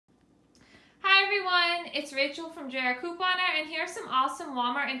it's Rachel from JR Couponer, and here's some awesome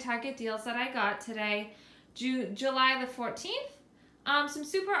Walmart and Target deals that I got today, July the 14th. Some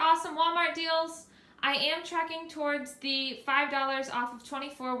super awesome Walmart deals. I am tracking towards the $5 off of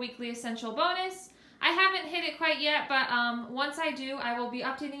 24 weekly essential bonus. I haven't hit it quite yet, but once I do, I will be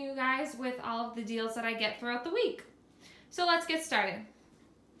updating you guys with all of the deals that I get throughout the week. So let's get started.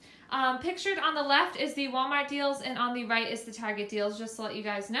 Pictured on the left is the Walmart deals, and on the right is the Target deals, just to let you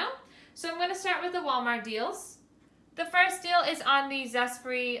guys know. So I'm going to start with the Walmart deals. The first deal is on the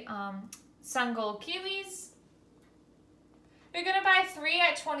Zespri Sun Gold Kiwis. You're going to buy 3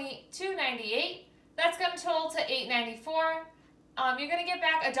 at $22.98. That's going to total to $8.94. You're going to get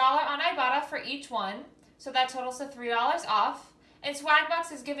back $1 on Ibotta for each one, so that totals to $3 off. And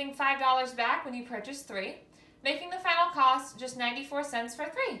Swagbucks is giving $5 back when you purchase 3, making the final cost just 94 cents for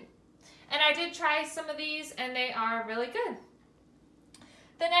 3. And I did try some of these, and they are really good.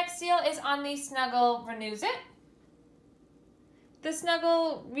 The next deal is on the Snuggle Renews It. The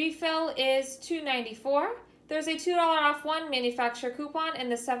Snuggle refill is $2.94. There's a $2 off one manufacturer coupon in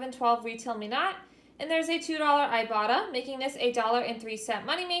the 7/12 retail me not. And there's a $2 Ibotta, making this a $1.03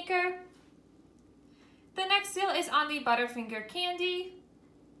 moneymaker. The next deal is on the Butterfinger candy.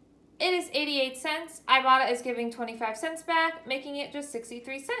 It is 88 cents. Ibotta is giving 25 cents back, making it just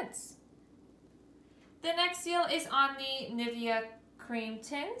 63 cents. The next deal is on the Nivea cream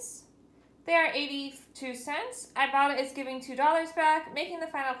tins. They are 82 cents. Ibotta is giving $2 back, making the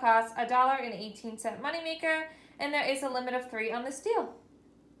final cost a $1.18 moneymaker, and there is a limit of 3 on this deal.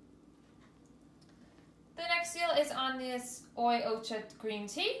 The next deal is on this Oi Ocha green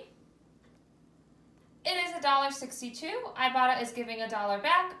tea. It is $1.62. Ibotta is giving $1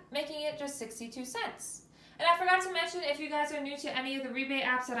 back, making it just 62 cents. And I forgot to mention, if you guys are new to any of the rebate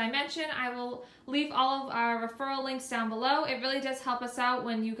apps that I mentioned, I will leave all of our referral links down below. It really does help us out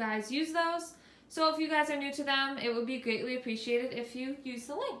when you guys use those. So if you guys are new to them, it would be greatly appreciated if you use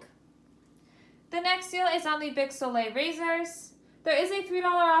the link. The next deal is on the Big Soleil razors. There is a $3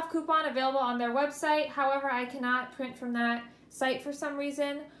 off coupon available on their website. However, I cannot print from that site for some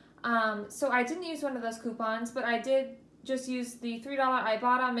reason. So I didn't use one of those coupons, but I did just use the $3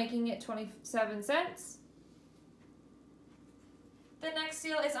 Ibotta, making it 27 cents. The next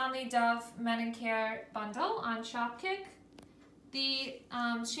deal is on the Dove Men & Care bundle on Shopkick. The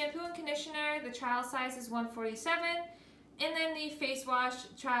shampoo and conditioner, the trial size is $147, and then the face wash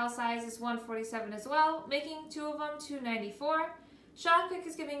trial size is $147 as well, making 2 of them $2.94. Shopkick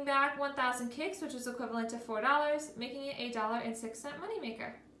is giving back 1,000 kicks, which is equivalent to $4, making it a $1.06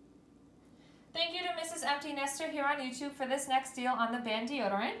 moneymaker. Thank you to Mrs. Empty Nester here on YouTube for this next deal on the Band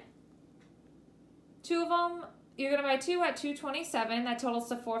deodorant. 2 of them, you're going to buy 2 at $2.27, that totals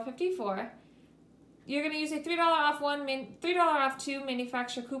to $4.54. You're going to use a $3 off 2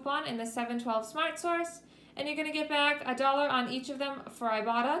 manufacturer coupon in the 7/12 Smart Source, and you're going to get back $1 on each of them for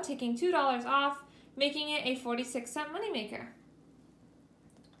Ibotta, taking $2 off, making it a 46-cent moneymaker.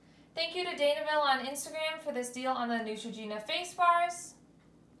 Thank you to Danaville on Instagram for this deal on the Neutrogena face bars.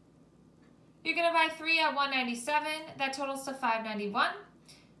 You're going to buy 3 at $197, that totals to $5.91.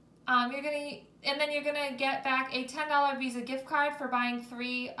 And then you're going to get back a $10 Visa gift card for buying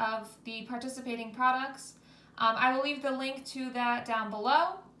 3 of the participating products. I will leave the link to that down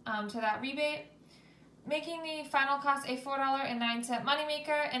below, to that rebate, making the final cost a $4.09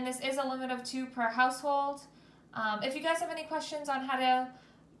 moneymaker, and this is a limit of 2 per household. If you guys have any questions on how to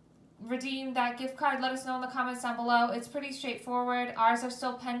redeem that gift card, let us know in the comments down below. It's pretty straightforward. Ours are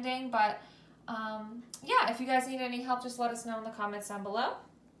still pending, but yeah, if you guys need any help, just let us know in the comments down below.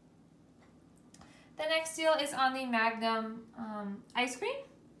 The next deal is on the Magnum ice cream.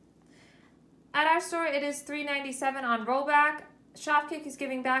 At our store, it is $3.97 on rollback. Shopkick is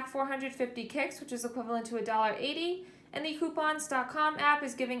giving back 450 kicks, which is equivalent to $1.80. And the coupons.com app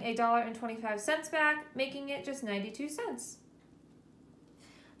is giving $1.25 back, making it just 92 cents.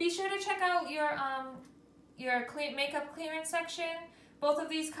 Be sure to check out your makeup clearance section. Both of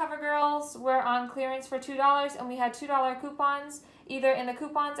these CoverGirls were on clearance for $2, and we had $2 coupons, either in the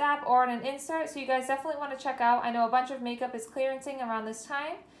coupons app or in an insert, so you guys definitely want to check out. I know a bunch of makeup is clearancing around this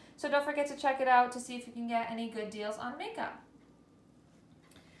time, so don't forget to check it out to see if you can get any good deals on makeup.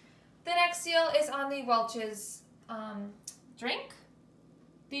 The next deal is on the Welch's drink.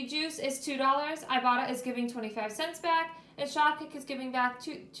 The juice is $2. Ibotta is giving 25 cents back, and Shopkick is giving back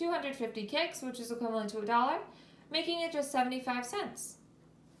 250 kicks, which is equivalent to $1, making it just 75 cents.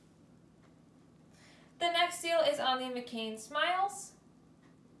 The next deal is on the McCain Smiles.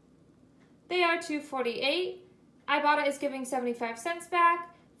 They are $2.48. Ibotta is giving 75 cents back.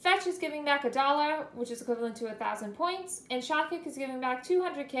 Fetch is giving back $1, which is equivalent to 1,000 points, and Shopkick is giving back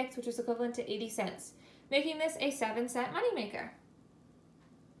 200 kicks, which is equivalent to 80 cents, making this a 7-cent moneymaker.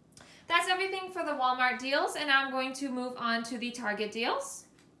 That's everything for the Walmart deals, and now I'm going to move on to the Target deals.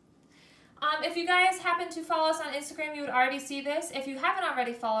 If you guys happen to follow us on Instagram, you would already see this. If you haven't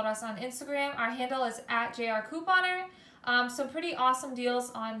already followed us on Instagram, our handle is @JRCouponer. Some pretty awesome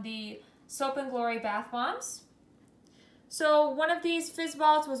deals on the Soap and Glory bath bombs. So one of these fizz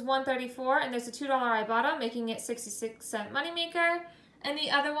balls was $1.34, and there's a $2 Ibotta, making it 66-cent moneymaker. And the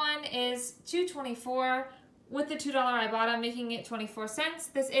other one is $2.24 with the $2 Ibotta, making it 24 cents.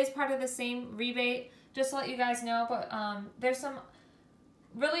 This is part of the same rebate, just to let you guys know, but there's some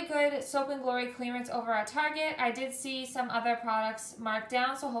really good Soap and Glory clearance over at Target. I did see some other products marked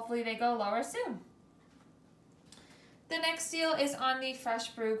down, so hopefully they go lower soon. The next deal is on the Fresh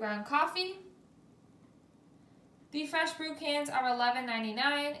Brew ground coffee. The Fresh Brew cans are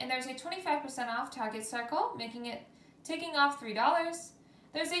 $11.99, and there's a 25% off Target Circle, taking off $3.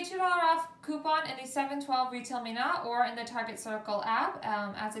 There's a $2 off coupon in the 7/12 Retail Me Not or in the Target Circle app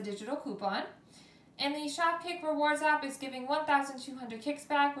as a digital coupon. And the Shopkick Rewards app is giving 1,200 kicks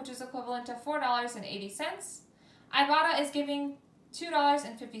back, which is equivalent to $4.80. Ibotta is giving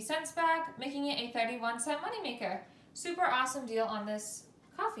 $2.50 back, making it a 31-cent moneymaker. Super awesome deal on this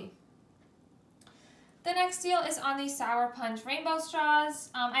coffee. The next deal is on the Sour Punch Rainbow Straws.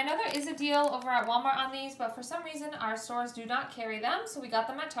 I know there is a deal over at Walmart on these, but for some reason our stores do not carry them, so we got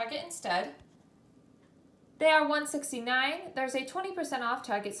them at Target instead. They are $1.69. There's a 20% off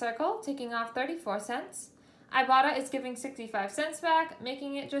Target Circle, taking off 34 cents. Ibotta is giving 65 cents back,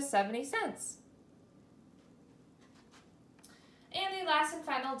 making it just 70 cents. And the last and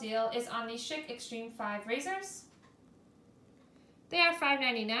final deal is on the Schick Extreme 5 razors. They are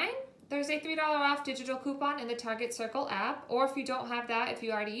 $5.99. There's a $3 off digital coupon in the Target Circle app, or if you don't have that, if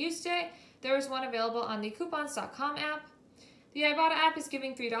you already used it, there is one available on the coupons.com app. The Ibotta app is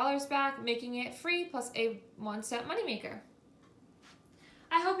giving $3 back, making it free plus a 1-cent moneymaker.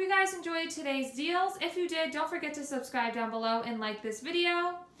 I hope you guys enjoyed today's deals. If you did, don't forget to subscribe down below and like this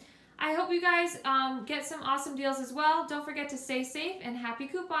video. I hope you guys get some awesome deals as well. Don't forget to stay safe and happy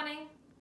couponing.